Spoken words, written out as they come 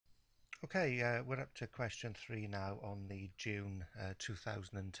Okay, we're up to question 3 now on the June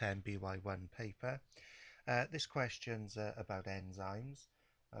 2010 BY1 paper. This question's about enzymes.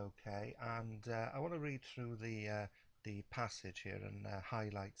 Okay, and I want to read through the passage here and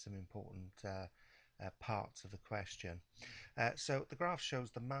highlight some important parts of the question. So the graph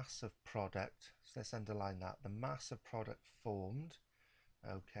shows the mass of product. So let's underline that. The mass of product formed.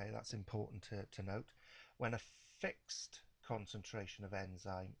 Okay, that's important to note. When a fixed concentration of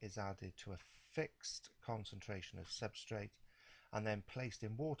enzyme is added to a fixed concentration of substrate and then placed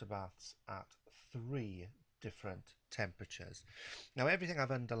in water baths at 3 different temperatures. Now, everything I've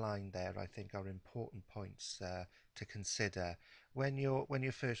underlined there, I think, are important points to consider when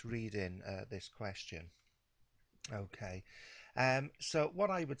you're first reading this question. Okay, so what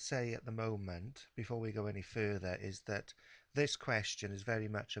I would say at the moment, before we go any further, is that this question is very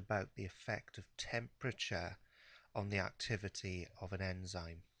much about the effect of temperature on the activity of an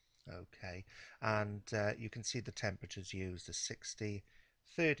enzyme. Okay, and you can see the temperatures used as 60,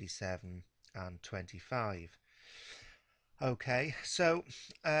 37 and 25. Okay, so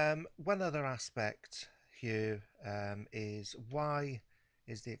one other aspect here is why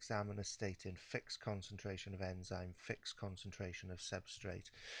is the examiner stating fixed concentration of enzyme, fixed concentration of substrate?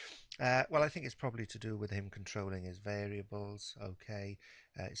 Well, I think it's probably to do with him controlling his variables. Okay,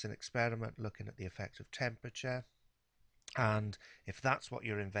 it's an experiment looking at the effect of temperature, and if that's what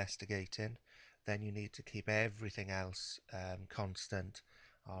you're investigating, then you need to keep everything else constant.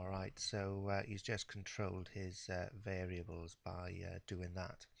 All right, so he's just controlled his variables by doing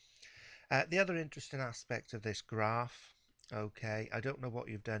that. The other interesting aspect of this graph, okay, I don't know what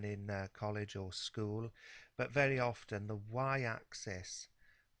you've done in college or school, but very often the y-axis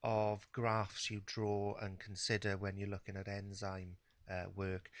of graphs you draw and consider when you're looking at enzyme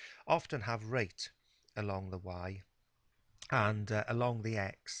work often have rate along the y, and along the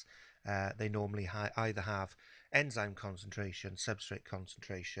x they normally either have enzyme concentration, substrate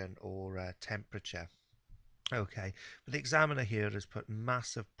concentration, or temperature. Okay, but the examiner here has put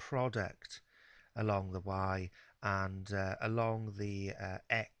mass of product along the y, and along the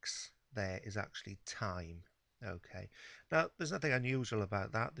x there is actually time. Okay, now there's nothing unusual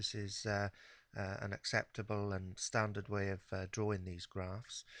about that. This is an acceptable and standard way of drawing these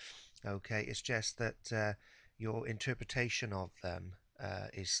graphs. Okay, it's just that your interpretation of them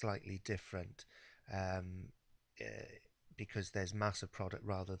is slightly different, um, uh, because there's mass of product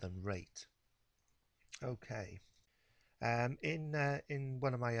rather than rate. Okay. In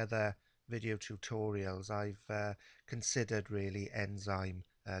one of my other video tutorials, I've considered really enzyme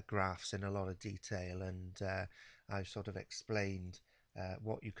graphs in a lot of detail, and I've sort of explained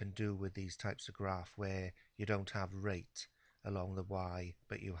what you can do with these types of graph where you don't have rate along the y,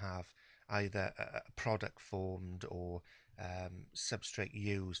 but you have either a product formed or substrate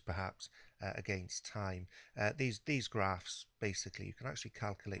used perhaps against time. These graphs, basically you can actually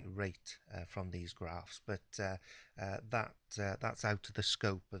calculate rate from these graphs, but that's out of the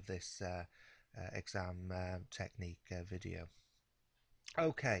scope of this exam technique video.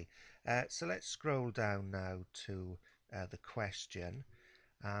 Okay, so let's scroll down now to the question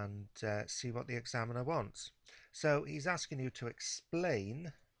and see what the examiner wants. So he's asking you to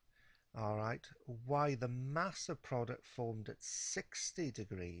explain, all right, why the mass of product formed at 60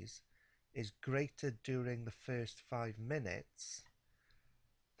 degrees is greater during the first 5 minutes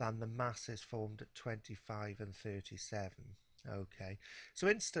than the masses formed at 25 and 37. Okay, so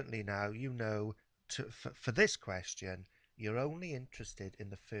instantly now you know for this question you're only interested in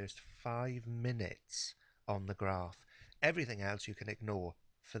the first 5 minutes on the graph. Everything else you can ignore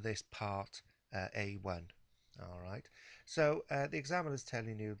for this part A1. All right, so the examiner is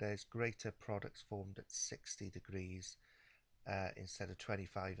telling you there's greater products formed at 60 degrees instead of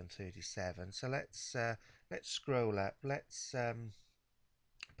 25 and 37. So let's scroll up. Let's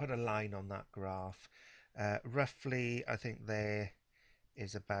put a line on that graph. Roughly, I think there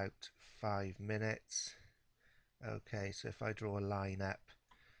is about 5 minutes. Okay, so if I draw a line up,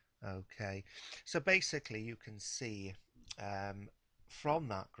 okay, so basically you can see from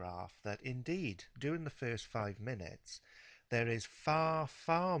that graph that indeed during the first 5 minutes there is far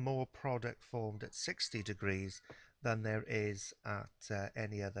more product formed at 60 degrees than there is at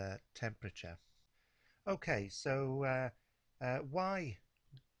any other temperature. Okay, so why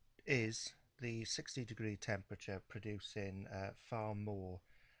is the 60-degree temperature producing far more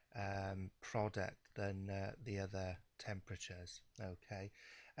product than the other temperatures? Okay,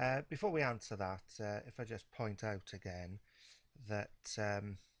 before we answer that, if I just point out again that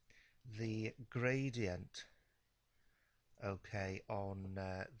the gradient, okay, on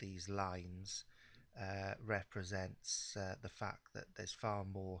these lines represents the fact that there's far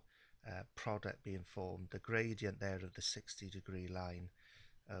more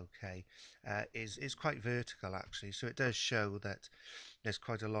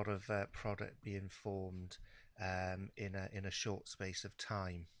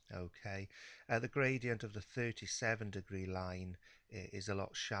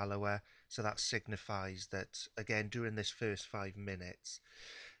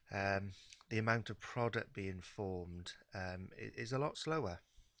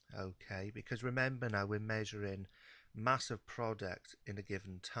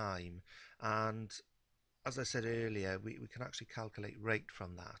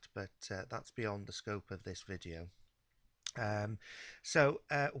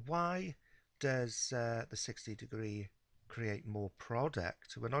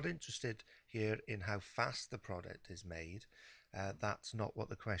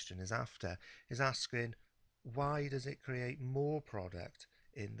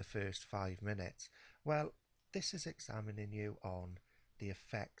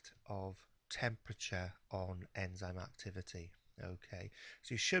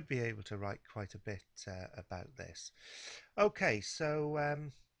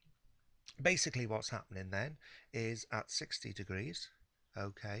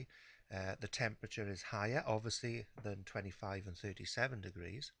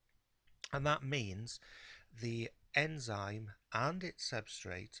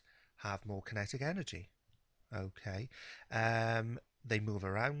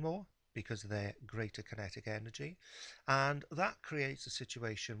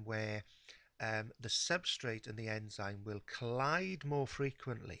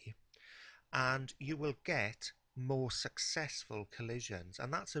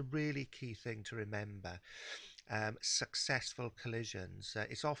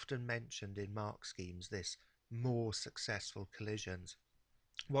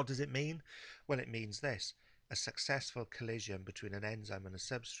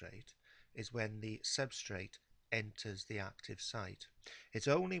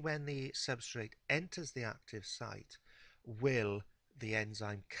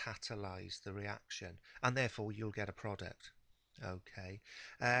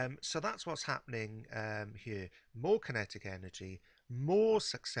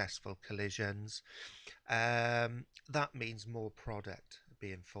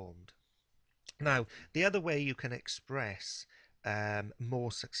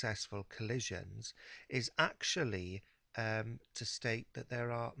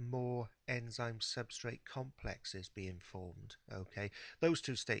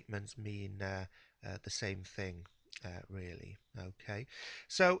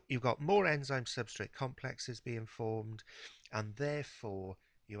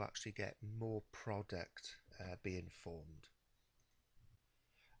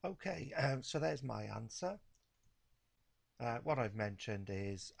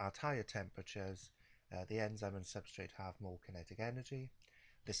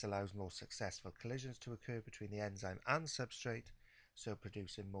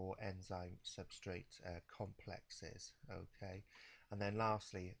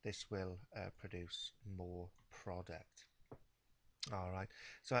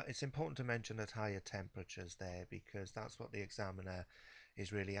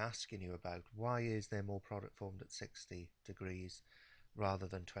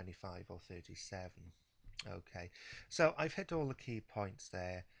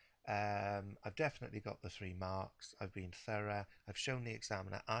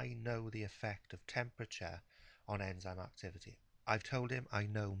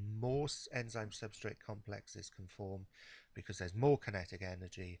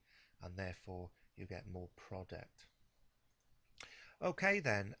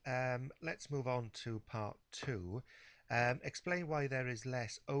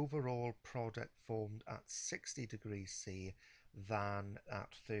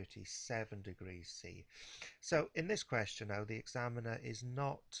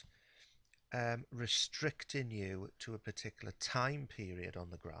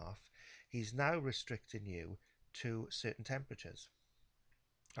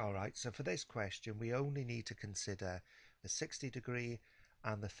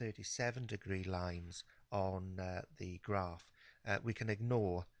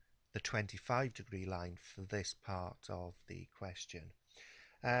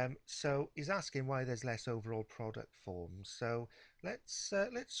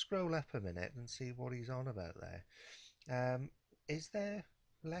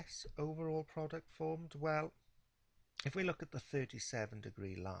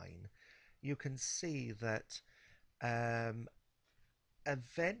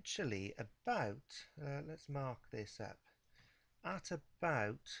eventually about, let's mark this up, at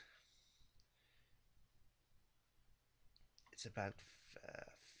about, it's about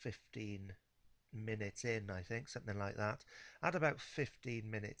 15 minutes in, I think, something like that. At about 15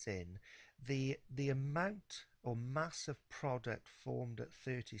 minutes in, the amount or mass of product formed at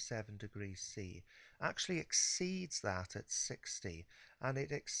 37 degrees C actually exceeds that at 60, and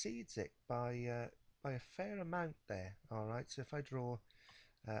it exceeds it by a fair amount there. All right, so if I draw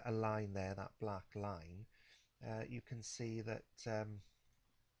a line there, that black line, you can see that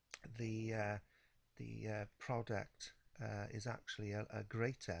the uh, the product is actually a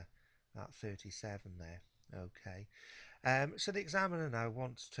greater at 37 there. Okay, so the examiner now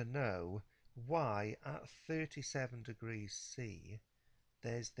wants to know why at 37 degrees C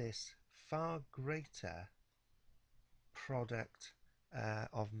there's this far greater product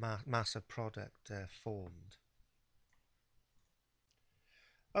of mass of product formed.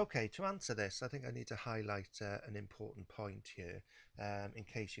 Okay, to answer this, I think I need to highlight an important point here, in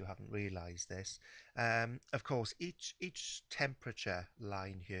case you haven't realised this. Of course, each temperature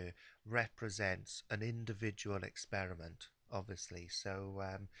line here represents an individual experiment, obviously. So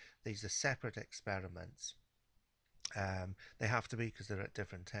these are separate experiments. They have to be because they're at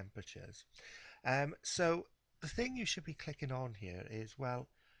different temperatures. So the thing you should be clicking on here is, well,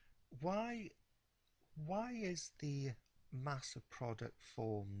 why why is the mass of product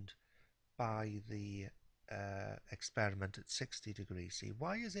formed by the experiment at 60 degrees C?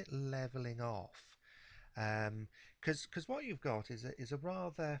 Why is it leveling off? Because what you've got is a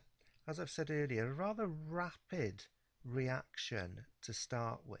rather, as I've said earlier, a rather rapid reaction to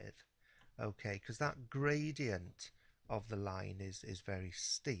start with. Okay, because that gradient of the line is very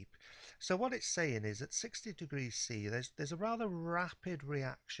steep. So what it's saying is at 60 degrees C, there's a rather rapid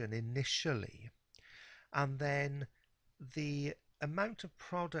reaction initially, and then the amount of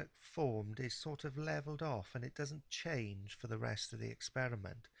product formed is sort of leveled off and it doesn't change for the rest of the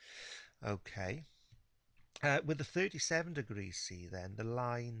experiment. Okay. With the 37 degrees C then, the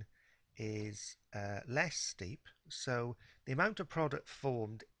line is less steep, so the amount of product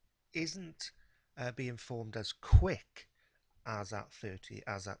formed isn't being formed as quick as at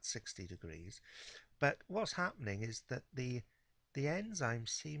 60 degrees. But what's happening is that the enzyme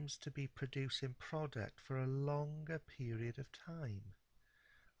seems to be producing product for a longer period of time.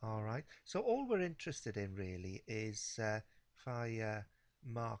 All right. So all we're interested in really is, if I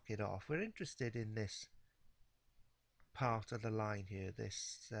mark it off, we're interested in this part of the line here,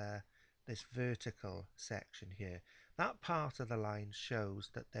 this vertical section here. That part of the line shows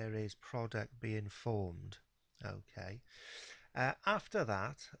that there is product being formed. Okay. After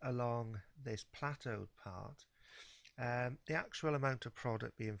that, along this plateaued part, the actual amount of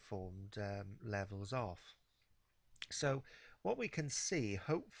product being formed levels off. So what we can see,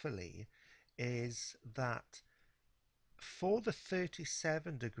 hopefully, is that for the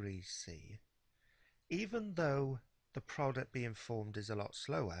 37 degrees C, even though the product being formed is a lot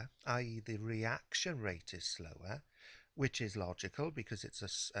slower, i.e. the reaction rate is slower, which is logical because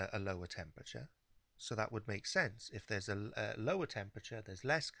it's a lower temperature. So that would make sense. If there's a lower temperature, there's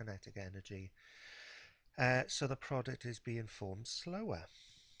less kinetic energy, so the product is being formed slower.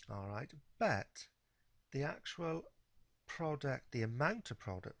 All right, but the actual product, the amount of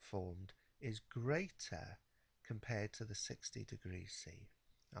product formed is greater compared to the 60 degrees C.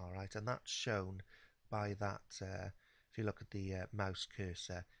 All right, and that's shown by that, if you look at the mouse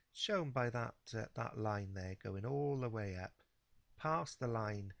cursor, shown by that line there going all the way up past the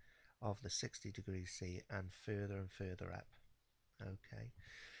line of the 60 degrees C and further up. Okay,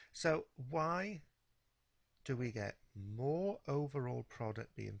 so why do we get more overall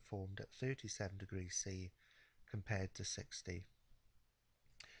product being formed at 37 degrees C compared to 60?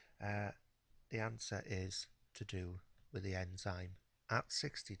 The answer is to do with the enzyme at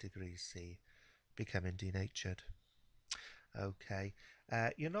 60 degrees C becoming denatured. Okay,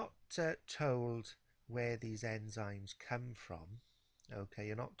 you're not told where these enzymes come from. Okay,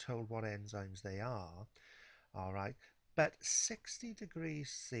 you're not told what enzymes they are. All right, but 60 degrees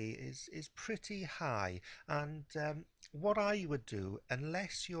C is pretty high, and what I would do,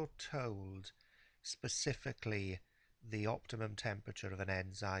 unless you're told specifically the optimum temperature of an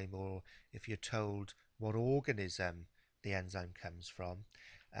enzyme, or if you're told what organism the enzyme comes from,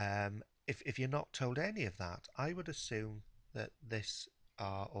 if you're not told any of that, I would assume that these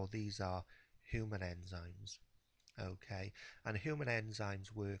are human enzymes. Okay, and human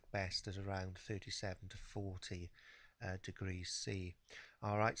enzymes work best at around 37 to 40 degrees C.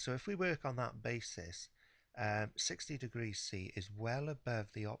 All right, so if we work on that basis, 60 degrees C is well above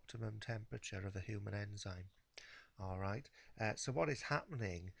the optimum temperature of a human enzyme. All right. So what is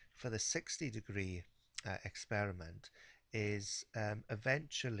happening for the 60-degree experiment is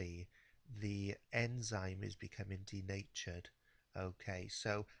eventually the enzyme is becoming denatured. Okay,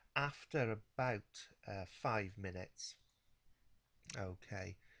 so after about 5 minutes,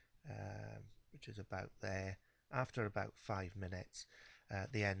 okay, which is about there, after about 5 minutes,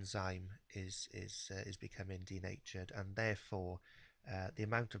 the enzyme is becoming denatured, and therefore the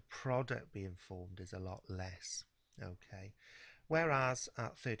amount of product being formed is a lot less. Okay, whereas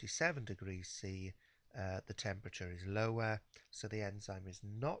at 37 degrees C, the temperature is lower, so the enzyme is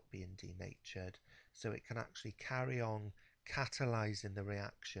not being denatured, so it can actually carry on catalyzing the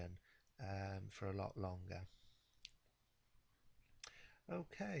reaction for a lot longer.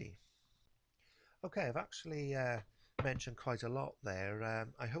 Okay, okay, I've actually mentioned quite a lot there.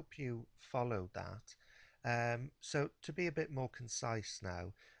 I hope you followed that. So to be a bit more concise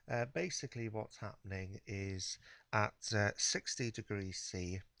now, basically what's happening is at 60 degrees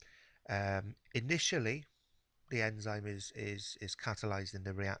C, initially the enzyme is catalyzing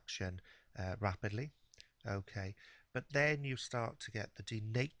the reaction rapidly, okay, but then you start to get the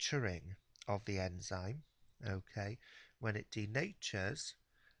denaturing of the enzyme, okay. When it denatures,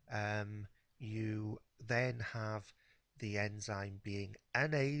 um, you then have the enzyme being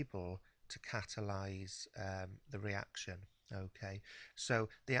unable to catalyze the reaction, okay. So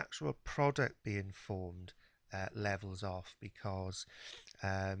the actual product being formed levels off because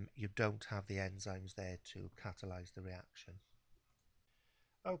you don't have the enzymes there to catalyze the reaction.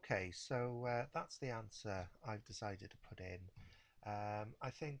 Okay, so that's the answer I've decided to put in. I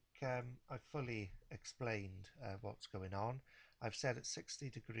think I've fully explained what's going on. I've said at 60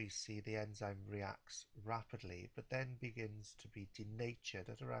 degrees C the enzyme reacts rapidly but then begins to be denatured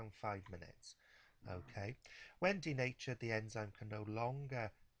at around 5 minutes. Okay, when denatured the enzyme can no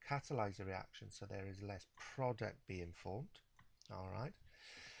longer catalyze the reaction, so there is less product being formed. All right.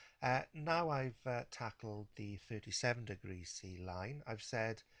 Now I've tackled the 37 degrees C line. I've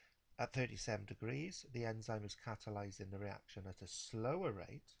said at 37 degrees the enzyme is catalyzing the reaction at a slower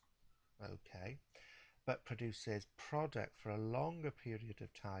rate, okay, but produces product for a longer period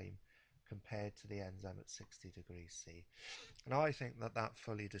of time compared to the enzyme at 60 degrees C. Now I think that that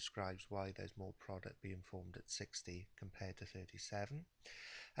fully describes why there's more product being formed at 60 compared to 37.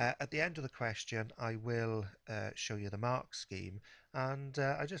 At the end of the question, I will show you the mark scheme, and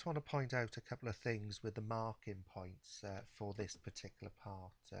I just want to point out a couple of things with the marking points for this particular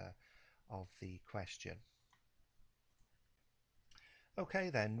part of the question. Okay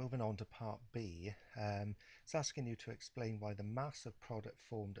then, moving on to part B, it's asking you to explain why the mass of product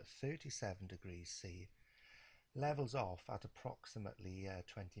formed at 37 degrees C levels off at approximately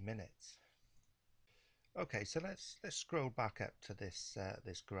 20 minutes. Okay, so let's scroll back up to this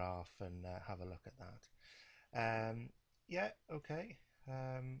graph and have a look at that. Yeah, okay.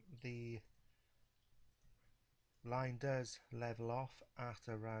 The line does level off at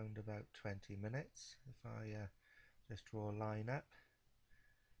around about 20 minutes. If I just draw a line up,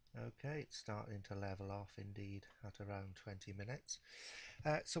 okay, it's starting to level off indeed at around 20 minutes.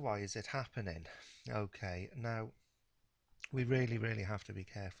 So why is it happening? Okay, now we really have to be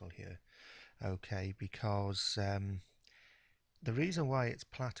careful here, okay, because the reason why it's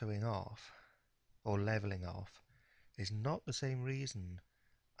plateauing off or leveling off is not the same reason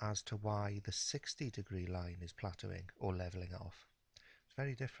as to why the 60-degree line is plateauing or leveling off. It's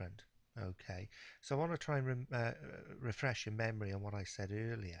very different. Okay, so I want to try and refresh your memory on what I said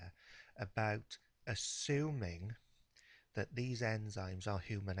earlier about assuming that these enzymes are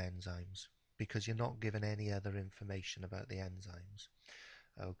human enzymes because you're not given any other information about the enzymes.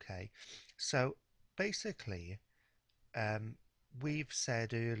 Okay, so basically we've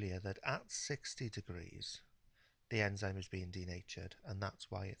said earlier that at 60 degrees the enzyme is being denatured and that's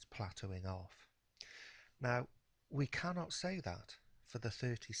why it's plateauing off. Now, we cannot say that for the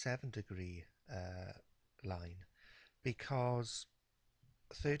 37 degree line because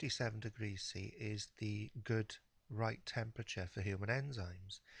 37 degrees C is the good right temperature for human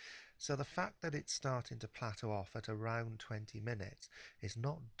enzymes. So the fact that it's starting to plateau off at around 20 minutes is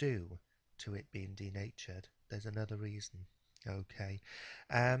not due to it being denatured. There's another reason. Okay,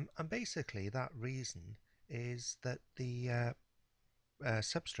 and basically that reason is that the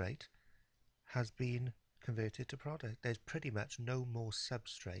substrate has been converted to product. There's pretty much no more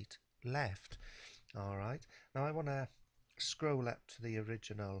substrate left. All right. Now I want to scroll up to the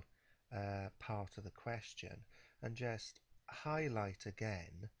original part of the question and just highlight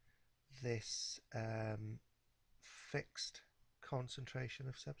again this fixed concentration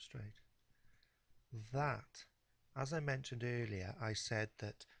of substrate. That, as I mentioned earlier, I said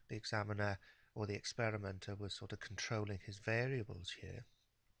that the examiner or the experimenter was sort of controlling his variables here,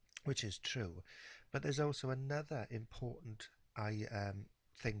 which is true. But there's also another important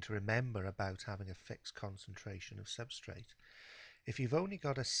thing to remember about having a fixed concentration of substrate. If you've only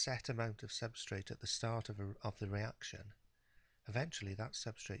got a set amount of substrate at the start of the reaction, eventually that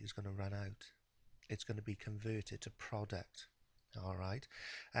substrate is going to run out. It's going to be converted to product. All right.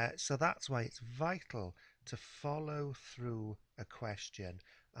 So that's why it's vital to follow through a question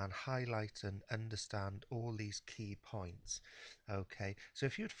and highlight and understand all these key points. Okay. So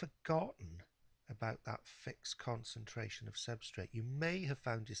if you'd forgotten about that fixed concentration of substrate, you may have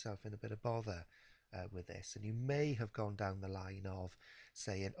found yourself in a bit of bother with this, and you may have gone down the line of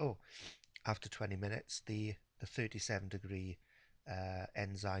saying, oh, after 20 minutes, the 37-degree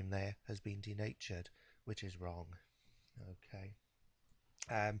enzyme there has been denatured, which is wrong. Okay.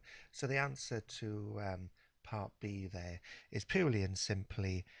 So the answer to part B there is purely and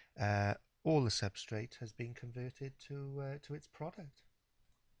simply all the substrate has been converted to its product.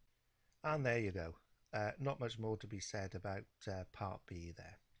 And there you go. Not much more to be said about part B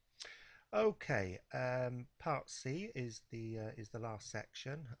there. Okay, part C is the last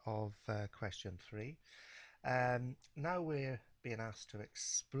section of question 3. Now we're being asked to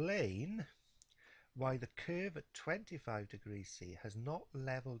explain why the curve at 25 degrees C has not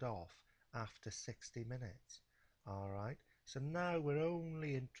leveled off after 60 minutes. All right, so now we're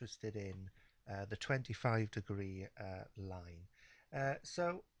only interested in the 25-degree line.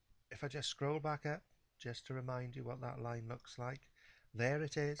 So if I just scroll back up, just to remind you what that line looks like, there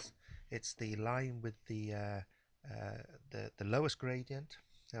it is. It's the line with the lowest gradient,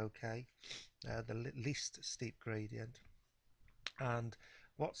 okay, the least steep gradient, and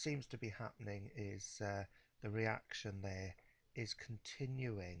what seems to be happening is the reaction there is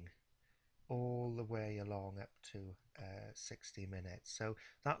continuing all the way along up to 60 minutes. So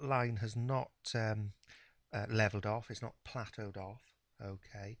that line has not leveled off, it's not plateaued off.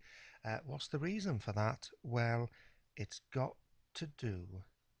 Okay, what's the reason for that? Well, it's got to do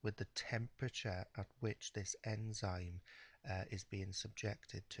with the temperature at which this enzyme is being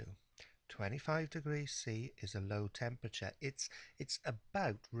subjected to. 25 degrees C is a low temperature. It's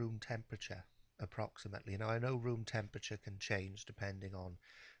about room temperature approximately. Now I know room temperature can change depending on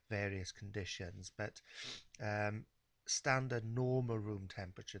various conditions, but standard normal room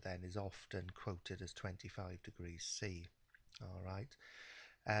temperature then is often quoted as 25 degrees C. All right.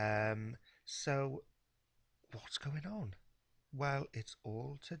 So what's going on? Well, it's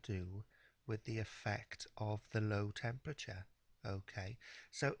all to do with the effect of the low temperature. Okay,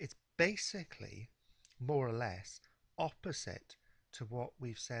 so it's basically more or less opposite to what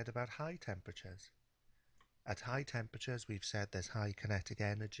we've said about high temperatures. At high temperatures, we've said there's high kinetic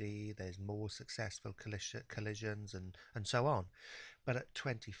energy, there's more successful collisions, and so on. But at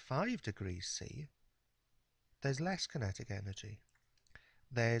 25 degrees C, there's less kinetic energy.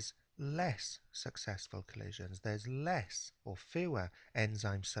 There's less successful collisions. There's less or fewer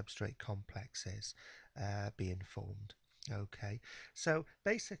enzyme substrate complexes being formed. Okay, so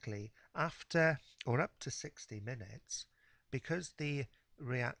basically after or up to 60 minutes, because the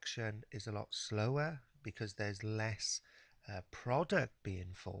reaction is a lot slower, because there's less product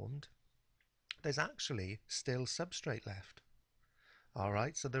being formed, there's actually still substrate left. All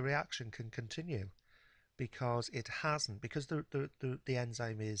right, so the reaction can continue because it hasn't, because the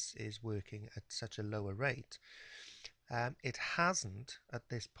enzyme is working at such a lower rate. It hasn't at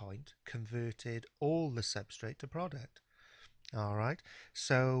this point converted all the substrate to product. All right,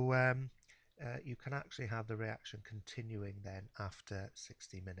 so you can actually have the reaction continuing then after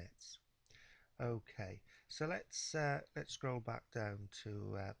 60 minutes. Okay, so let's scroll back down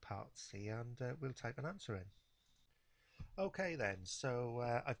to part C, and we'll type an answer in. Okay then, so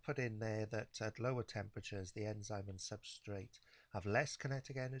I've put in there that at lower temperatures the enzyme and substrate have less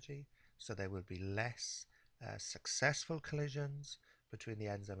kinetic energy, so there will be less successful collisions between the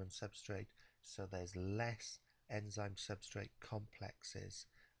enzyme and substrate, so there's less enzyme substrate complexes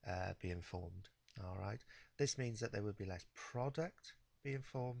being formed. All right, this means that there will be less product being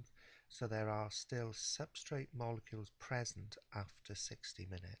formed, so there are still substrate molecules present after 60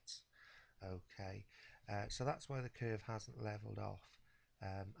 minutes. Okay, so that's why the curve hasn't leveled off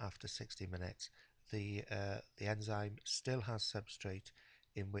after 60 minutes. The enzyme still has substrate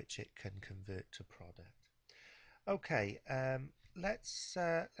in which it can convert to product. Okay, let's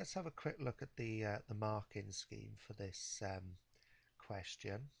have a quick look at the marking scheme for this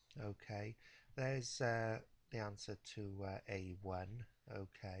question. Okay, there's the answer to A1.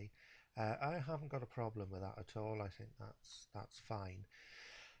 Okay, I haven't got a problem with that at all. I think that's fine.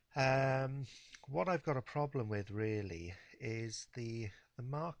 What I've got a problem with really is the the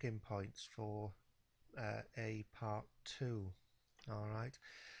marking points for a part 2. All right.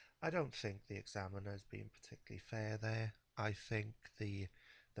 I don't think the examiner's been particularly fair there. I think the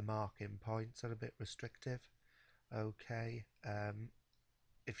marking points are a bit restrictive. Okay.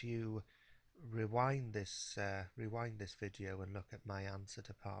 If you rewind this video and look at my answer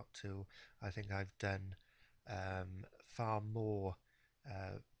to part 2, I think I've done far more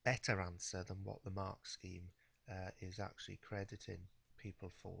better answer than what the mark scheme is actually crediting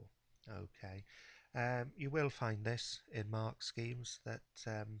people for. Okay. You will find this in mark schemes that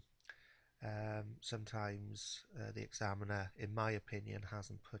sometimes the examiner, in my opinion,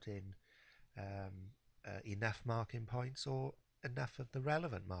 hasn't put in enough marking points or enough of the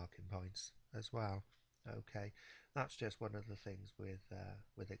relevant marking points as well. Okay, that's just one of the things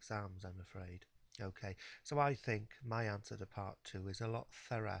with exams, I'm afraid. Okay, so I think my answer to part 2 is a lot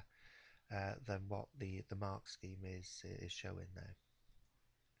thorough than what the mark scheme is showing there.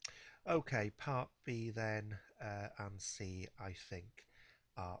 Okay, part B then and C, I think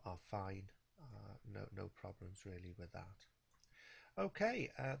are fine. No problems really with that.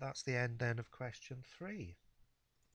 Okay, that's the end then of question 3.